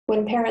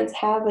 When parents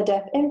have a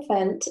deaf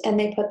infant and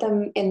they put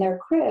them in their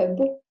crib,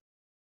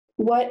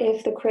 what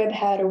if the crib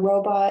had a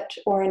robot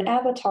or an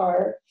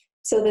avatar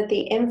so that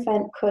the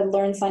infant could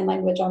learn sign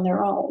language on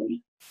their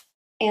own?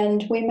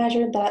 And we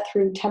measured that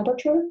through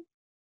temperature.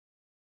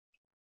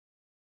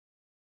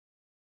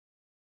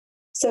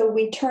 So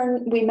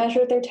we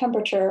measured their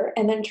temperature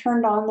and then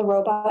turned on the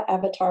robot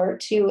avatar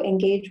to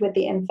engage with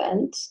the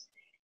infant.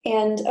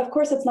 And of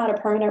course, it's not a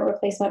permanent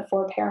replacement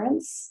for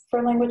parents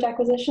for language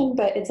acquisition,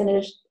 but it's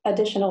an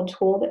additional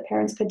tool that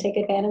parents could take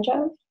advantage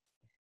of.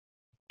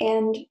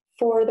 And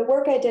for the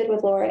work I did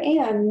with Laura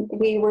Ann,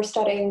 we were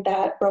studying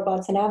that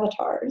robots and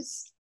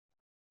avatars.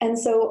 And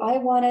so I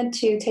wanted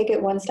to take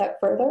it one step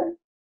further.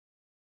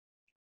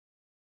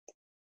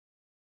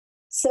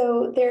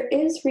 So there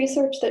is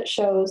research that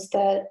shows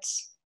that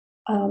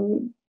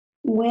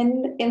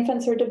when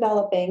infants are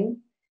developing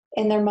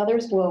in their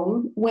mother's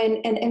womb, when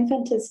an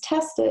infant is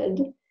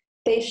tested,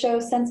 they show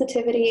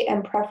sensitivity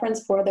and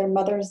preference for their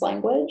mother's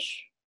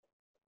language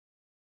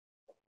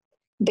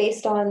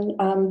based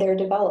on their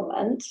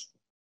development.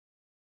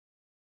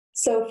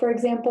 So, for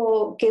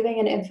example, giving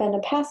an infant a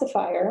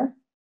pacifier,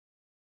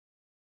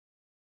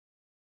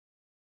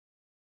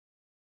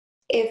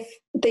 if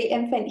the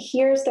infant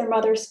hears their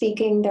mother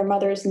speaking their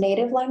mother's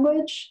native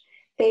language,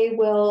 they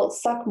will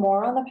suck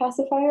more on the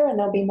pacifier and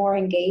they'll be more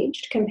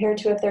engaged compared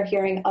to if they're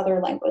hearing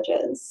other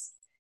languages.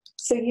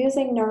 So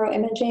using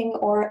neuroimaging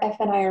or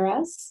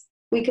FNIRS,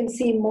 we can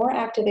see more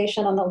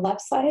activation on the left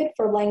side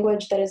for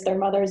language that is their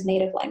mother's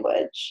native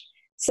language.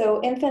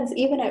 So infants,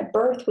 even at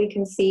birth, we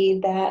can see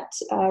that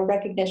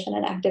recognition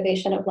and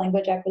activation of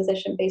language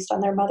acquisition based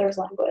on their mother's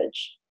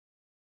language.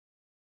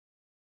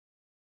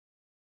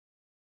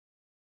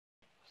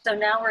 So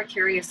now we're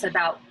curious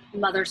about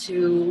mothers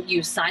who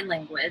use sign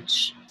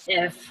language.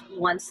 If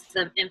once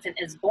the infant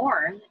is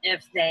born,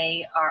 if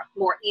they are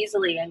more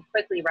easily and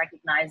quickly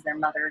recognize their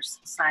mother's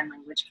sign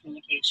language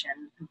communication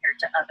compared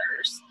to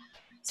others.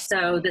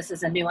 So this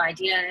is a new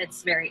idea.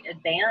 It's very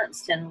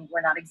advanced and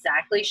we're not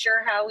exactly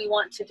sure how we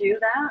want to do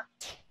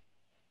that.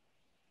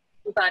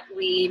 But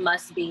we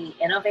must be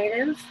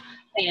innovative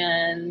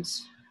and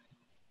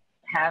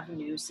have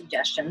new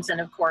suggestions.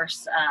 And of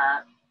course,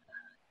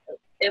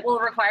 it will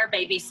require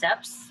baby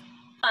steps,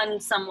 pun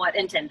somewhat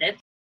intended.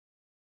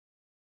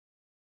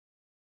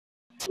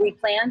 We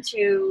plan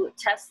to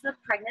test the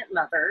pregnant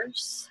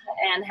mothers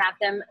and have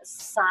them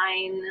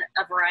sign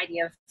a variety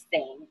of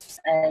things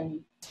and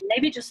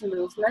maybe just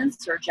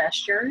movements or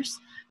gestures,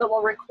 but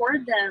we'll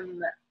record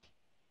them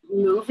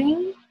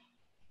moving.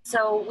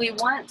 So we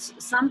want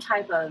some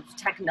type of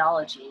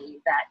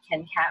technology that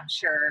can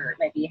capture,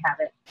 maybe have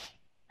it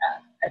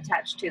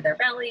attached to their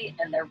belly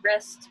and their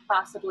wrist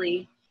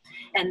possibly,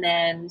 and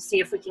then see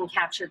if we can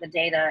capture the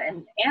data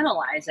and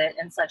analyze it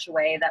in such a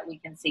way that we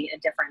can see a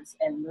difference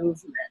in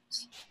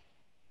movement.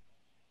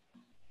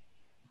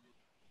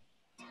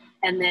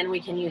 And then we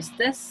can use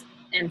this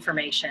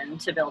information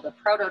to build a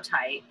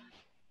prototype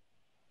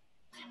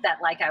that,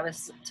 like I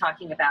was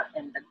talking about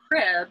in the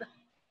crib,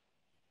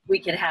 we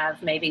could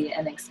have maybe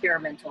an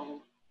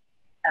experimental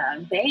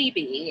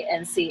baby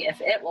and see if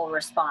it will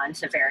respond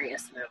to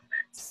various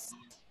movements.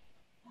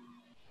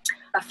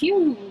 A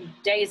few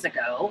days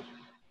ago,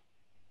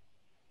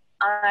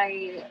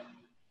 I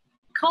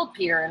called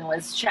Peter and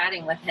was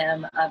chatting with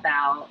him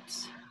about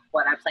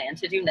what I plan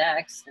to do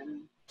next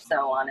and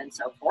so on and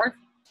so forth.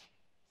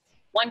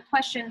 One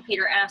question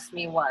Peter asked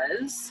me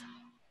was,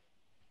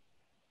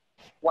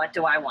 what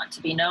do I want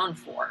to be known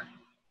for?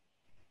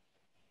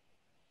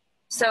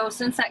 So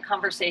since that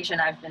conversation,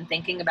 I've been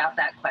thinking about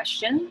that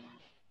question.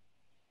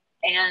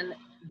 And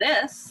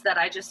this that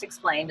I just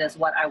explained is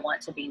what I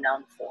want to be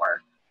known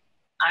for.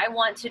 I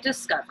want to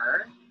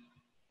discover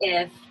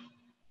if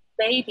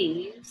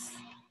babies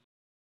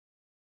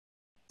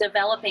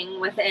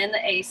developing within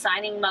a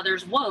signing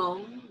mother's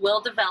womb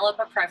will develop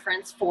a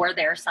preference for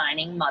their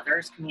signing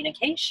mother's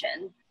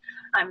communication.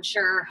 I'm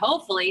sure,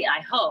 hopefully,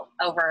 I hope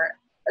over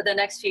the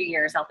next few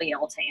years, I'll be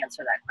able to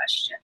answer that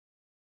question.